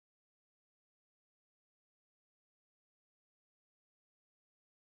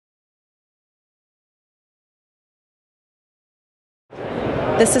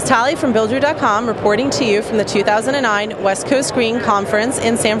This is Tally from buildaroo.com reporting to you from the 2009 West Coast Green Conference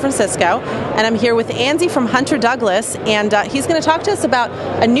in San Francisco. And I'm here with Andy from Hunter Douglas, and he's going to talk to us about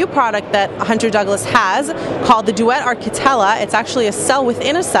a new product that Hunter Douglas has called the Duette Architella. It's actually a cell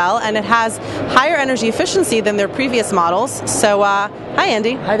within a cell, and it has higher energy efficiency than their previous models. So, hi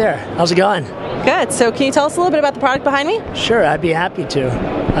Andy. Hi there. How's it going? Good. So can you tell us a little bit about the product behind me? Sure, I'd be happy to.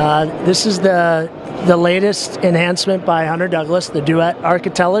 This is the latest enhancement by Hunter Douglas, the Duette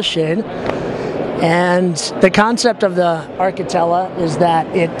Architella shade. And the concept of the Architella is that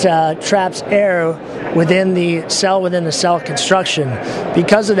it traps air within the cell construction.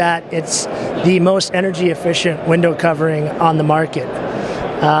 Because of that, it's the most energy efficient window covering on the market.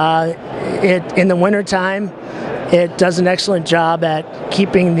 In the wintertime, it does an excellent job at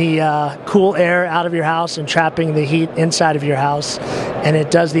keeping the cool air out of your house and trapping the heat inside of your house. And it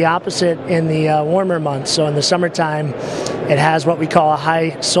does the opposite in the warmer months. So in the summertime, it has what we call a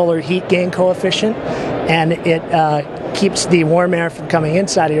high solar heat gain coefficient, and it keeps the warm air from coming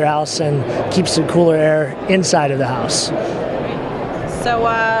inside of your house and keeps the cooler air inside of the house. So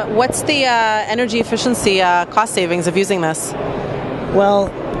what's the energy efficiency cost savings of using this? Well,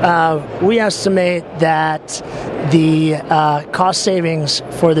 we estimate that the cost savings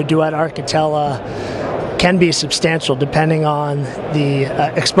for the Duette Architella can be substantial depending on the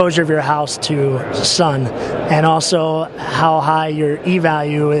exposure of your house to sun and also how high your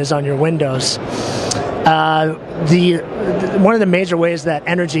E-value is on your windows. One of the major ways that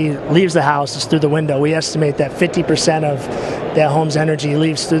energy leaves the house is through the window. We estimate that 50% of the home's energy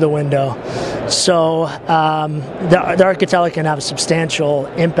leaves through the window. So the Architella can have a substantial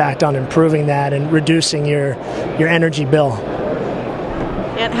impact on improving that and reducing your energy bill.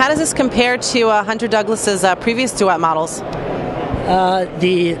 And how does this compare to Hunter Douglas's previous Duette models?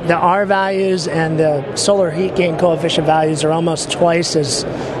 The R values and the solar heat gain coefficient values are almost twice as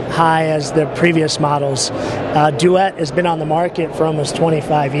high as the previous models. Duette has been on the market for almost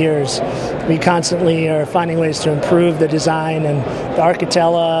 25 years. We constantly are finding ways to improve the design, and the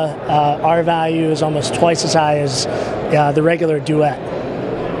Architella R value is almost twice as high as the regular Duette.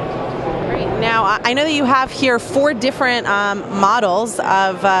 Now, I know that you have here 4 different models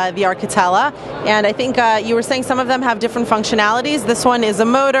of the Architella, and I think you were saying some of them have different functionalities. This one is a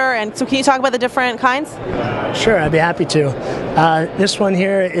motor, and so can you talk about the different kinds? Sure, I'd be happy to. This one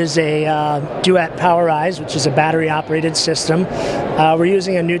here is a Duette PowerRise, which is a battery-operated system. We're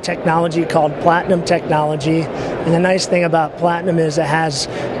using a new technology called Platinum technology, and the nice thing about Platinum is it has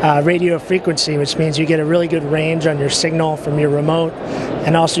radio frequency, which means you get a really good range on your signal from your remote,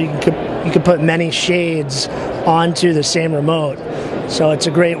 and also you can put many shades onto the same remote. So it's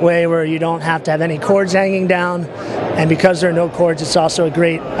a great way where you don't have to have any cords hanging down, and because there are no cords, it's also a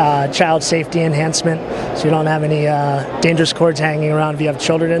great child safety enhancement, so you don't have any dangerous cords hanging around if you have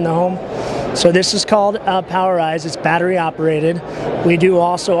children in the home. So this is called PowerRise. It's battery operated. We do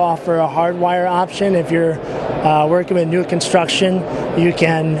also offer a hardwire option. If you're working with new construction, you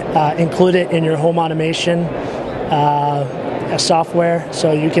can include it in your home automation software,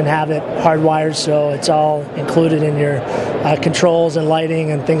 so you can have it hardwired, so it's all included in your controls and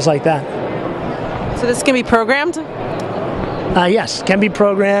lighting and things like that. So this can be programmed? Yes, can be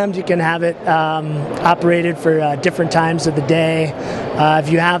programmed. You can have it operated for different times of the day. If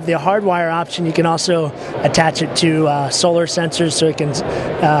you have the hardwire option, you can also attach it to solar sensors, so it can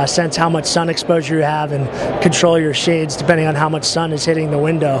sense how much sun exposure you have and control your shades depending on how much sun is hitting the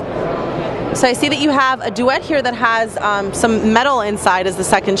window. So I see that you have a Duette here that has some metal inside as the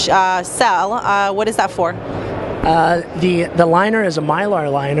second cell. What is that for? The liner is a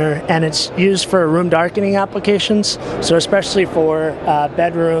Mylar liner, and it's used for room darkening applications. So especially for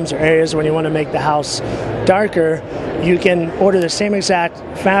bedrooms or areas when you want to make the house darker, you can order the same exact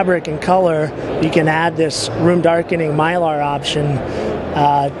fabric and color. You can add this room darkening Mylar option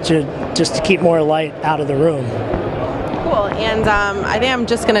to keep more light out of the room. Cool, and I think I'm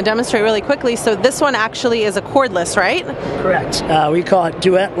just going to demonstrate really quickly. So this one actually is a cordless, right? Correct. We call it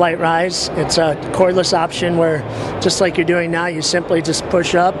Duette Light Rise. It's a cordless option where, just like you're doing now, you simply just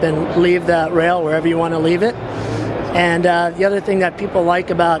push up and leave the rail wherever you want to leave it. And the other thing that people like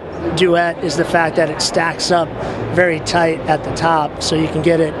about Duette is the fact that it stacks up very tight at the top, so you can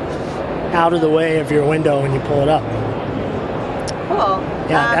get it out of the way of your window when you pull it up. Cool.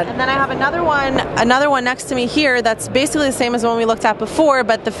 Yeah, and then I have another one next to me here that's basically the same as the one we looked at before,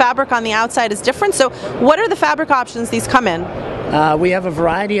 but the fabric on the outside is different. So what are the fabric options these come in? We have a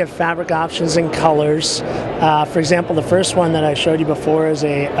variety of fabric options and colors. For example, the first one that I showed you before is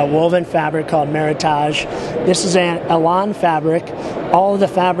a woven fabric called Meritage. This is an Elan fabric. All of the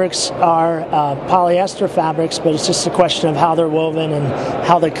fabrics are polyester fabrics, but it's just a question of how they're woven and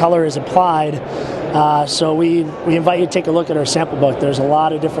how the color is applied. So we invite you to take a look at our sample book. There's a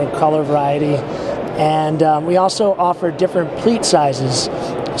lot of different color variety. And we also offer different pleat sizes.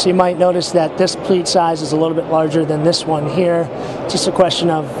 So you might notice that this pleat size is a little bit larger than this one here. Just a question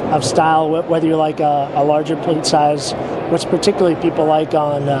of style, whether you like a larger pleat size, which particularly people like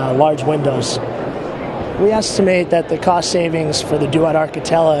on large windows. We estimate that the cost savings for the Duette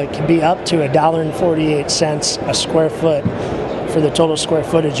Architella can be up to $1.48 a square foot for the total square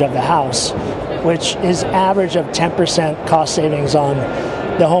footage of the house, which is average of 10% cost savings on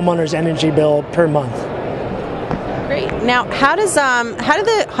the homeowner's energy bill per month. Great. Now, how do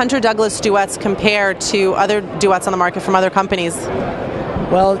the Hunter Douglas duets compare to other duets on the market from other companies?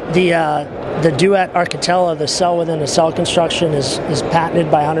 Well, the Duette Architella, the cell within a cell construction, is patented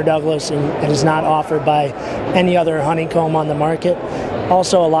by Hunter Douglas and is not offered by any other honeycomb on the market.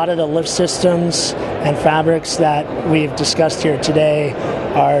 Also, a lot of the lift systems and fabrics that we've discussed here today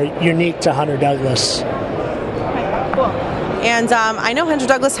are unique to Hunter Douglas. Cool. And I know Hunter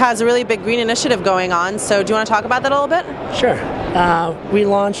Douglas has a really big green initiative going on, so do you want to talk about that a little bit? Sure. We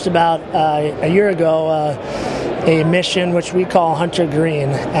launched about a year ago a mission which we call Hunter Green,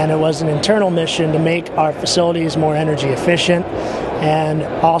 and it was an internal mission to make our facilities more energy efficient and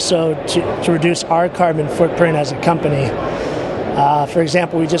also to reduce our carbon footprint as a company. For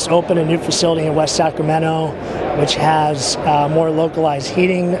example, we just opened a new facility in West Sacramento which has more localized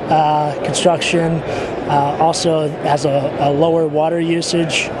heating construction, also has a lower water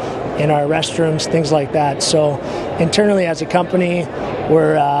usage in our restrooms, things like that. So internally as a company,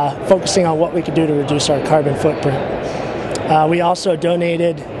 we're focusing on what we could do to reduce our carbon footprint. We also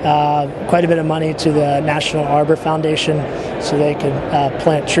donated quite a bit of money to the National Arbor Foundation so they could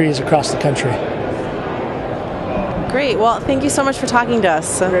plant trees across the country. Great. Well, thank you so much for talking to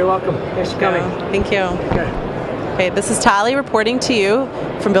us. You're very welcome. Thanks for coming. Thank you. Okay, this is Tally reporting to you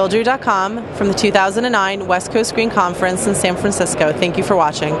from buildaroo.com from the 2009 West Coast Green Conference in San Francisco. Thank you for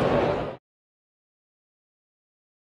watching.